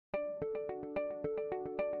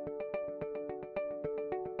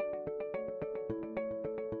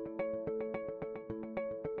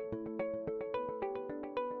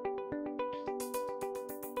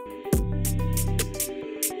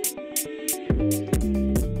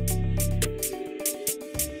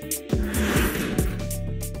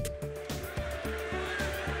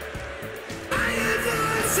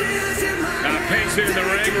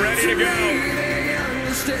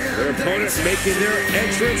Their opponents making their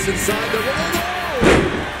entrance inside the ring.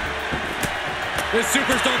 The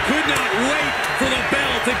superstar could not wait for the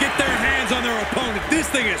bell to get their hands on their opponent. This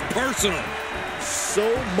thing is personal.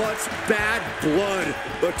 So much bad blood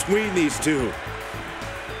between these two.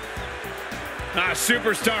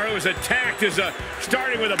 Superstar who was attacked is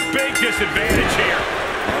starting with a big disadvantage here.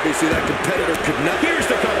 Obviously, that competitor could not. Here's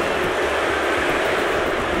the cover.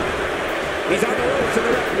 He's on the ropes, and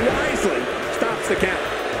the ref wisely stops the count.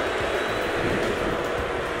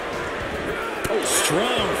 Oh,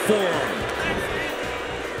 strong forearm.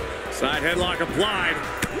 Side headlock applied.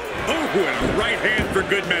 Oh, and a right hand for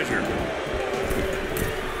good measure.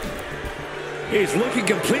 He's looking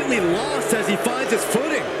completely lost as he finds his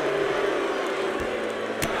footing.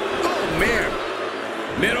 Oh, man.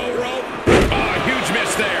 Middle rope. Oh, huge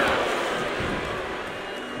miss there.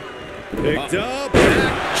 Picked up.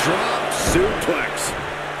 Backdrop suplex.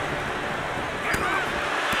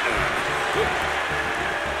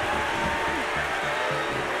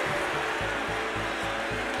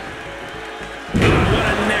 What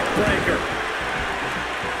a neck breaker.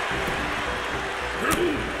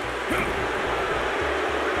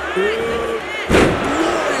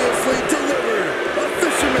 Gloriously delivered. A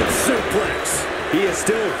fisherman's suplex. He is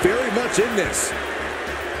still very much in this.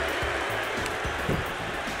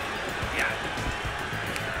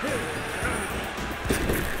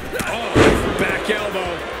 Oh, back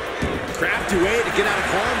elbow. Crafty way to get out of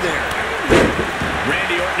harm there.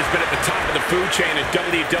 Randy Orton has been at the top of the food chain in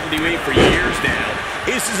WWE for years now.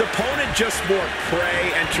 Is his opponent just more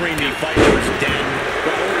prey entering the Viper's den?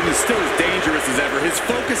 While Orton is still as dangerous as ever, his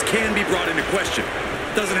focus can be brought into question.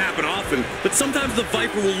 Doesn't happen often, but sometimes the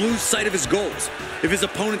Viper will lose sight of his goals. If his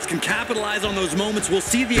opponents can capitalize on those moments, we'll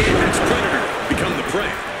see the apex predator become the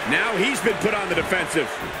prey. Now he's been put on the defensive.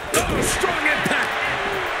 Oh, strong impact.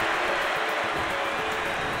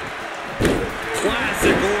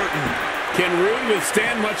 Classic Orton. Can Roode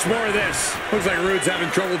withstand much more of this? Looks like Roode's having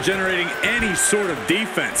trouble generating any sort of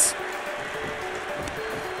defense.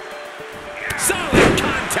 Solid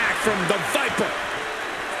contact from the Viper.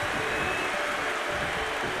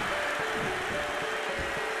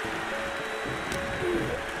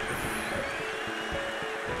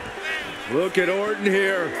 Look at Orton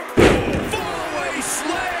here. Fallaway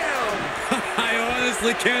slam! I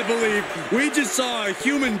honestly can't believe we just saw a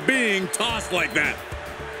human being tossed like that.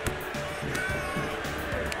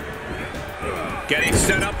 Getting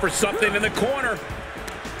set up for something in the corner.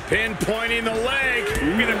 Pinpointing the leg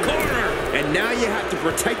in the corner. And now you have to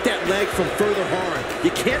protect that leg from further harm.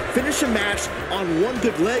 You can't finish a match on one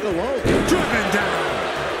good leg alone. Dropping down.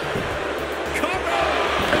 Cover!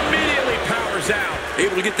 Immediately powers out.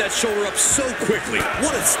 Able to get that shoulder up so quickly.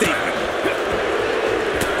 What a statement.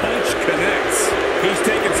 Punch connects. He's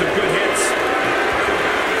taking some good hits.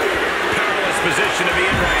 Powerless position to be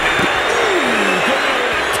in right now.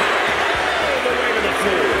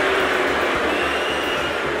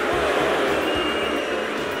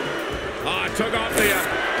 Took off the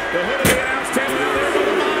hood of the announce table. Now there go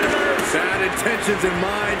the monitors. Bad intentions in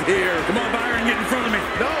mind here. Come on, Byron, get in front of me.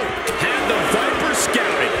 No. Had the Viper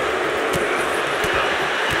scouted.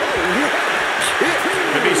 Oh,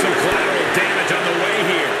 Could be some collateral damage on the way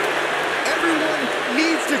here. everyone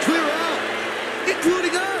needs to clear out,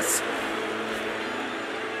 including us.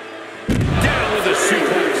 Down with a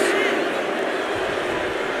suplex.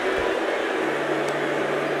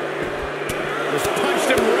 Just punched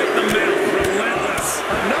him right in the mouth.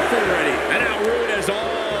 Enough already. And now Roode has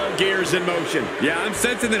all gears in motion. Yeah, I'm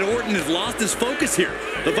sensing that Orton has lost his focus here.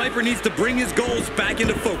 The Viper needs to bring his goals back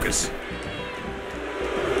into focus.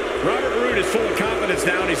 Robert Roode is full of confidence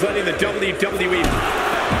now, and he's letting the WWE...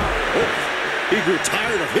 Oh, he grew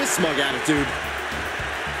tired of his smug attitude.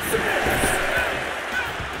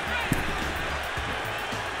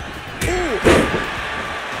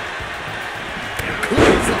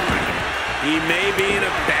 He may be in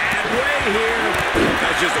a bad way here.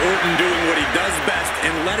 That's just Orton doing what he does best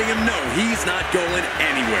and letting him know he's not going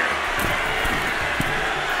anywhere.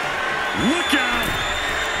 Look out!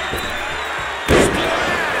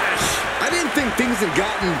 Splash! I didn't think things had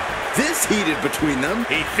gotten this heated between them.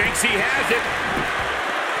 He thinks he has it.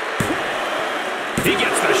 He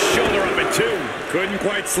gets the shoulder up at two. Couldn't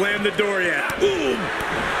quite slam the door yet. Boom!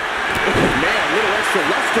 Man, a little extra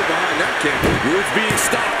luster behind that kick. Roode's being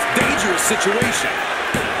stopped. Dangerous situation.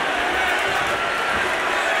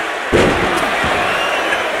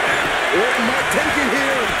 Orton might take it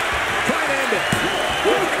here. Try to end it.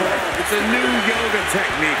 Good call. It's a new yoga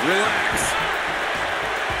technique. Relax.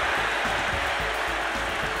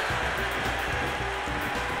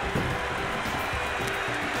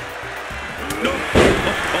 No.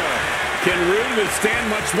 stand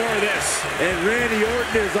much more of this. And Randy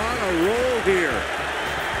Orton is on a roll here.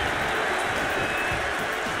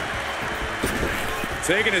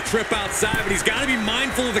 Taking a trip outside, but he's got to be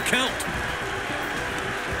mindful of the count.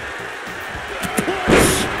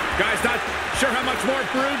 Guy's not sure how much more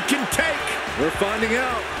ROODE can take. We're finding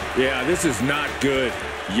out. Yeah, this is not good.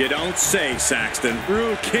 You don't say, Saxton.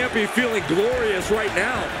 ROODE can't be feeling glorious right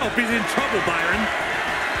now. Oh, he's in trouble, Byron.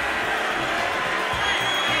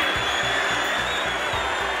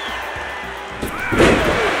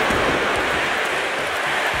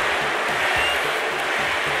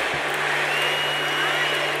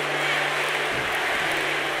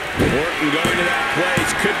 Orton going to that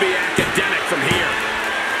place could be academic from here.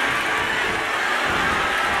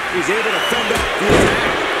 He's able to fend off the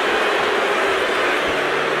attack.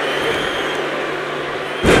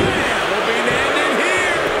 Will be ended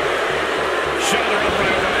here. Shoulder up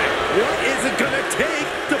right away. What is it going to take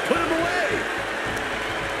to put him away?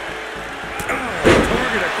 Oh,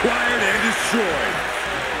 target acquired and destroyed.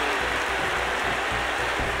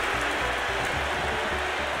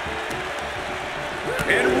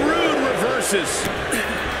 And ROODE reverses.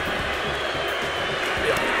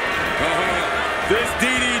 This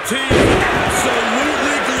DDT is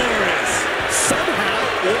absolutely glorious. Somehow,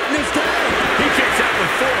 Orton is down. He kicks out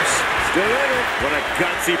with force. Still in it. What a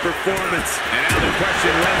gutsy performance. And now the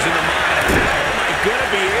question runs in the mind, how am I going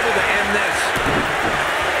to be able to end this?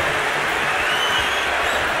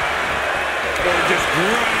 Or just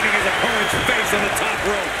grinding his opponent's face on the top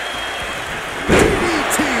rope.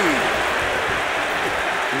 DDT.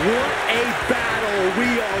 What a battle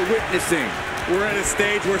we are witnessing. We're at a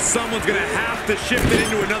stage where someone's going to have to shift it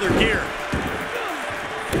into another gear.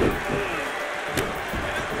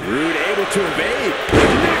 ROODE able to evade.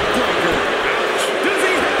 Neckbreaker. Ouch. Does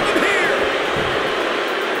he have him here?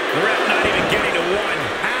 The ref not even getting to one.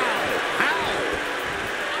 How?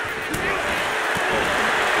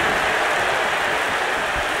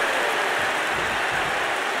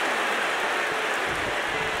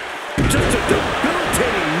 Just a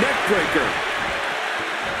debilitating neckbreaker.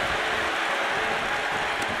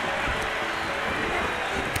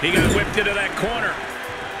 He got whipped into that corner.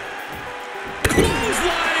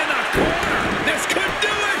 Clothesline in the corner. This could do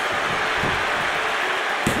it.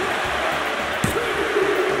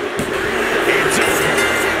 It's over.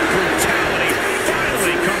 Brutality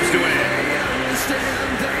finally comes to an end.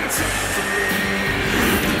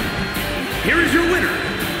 Here is your winner,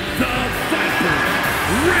 the Viper,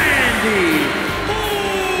 Randy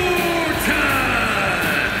Orton.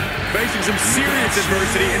 Facing some serious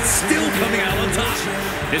adversity and still coming out on top.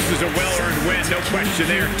 This was a well-earned win, no question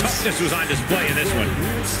there. Toughness was on display in this one.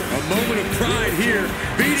 A moment of pride here,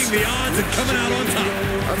 beating the odds and coming out on top.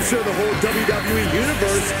 I'm sure the whole WWE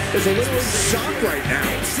Universe is a little in shock right now.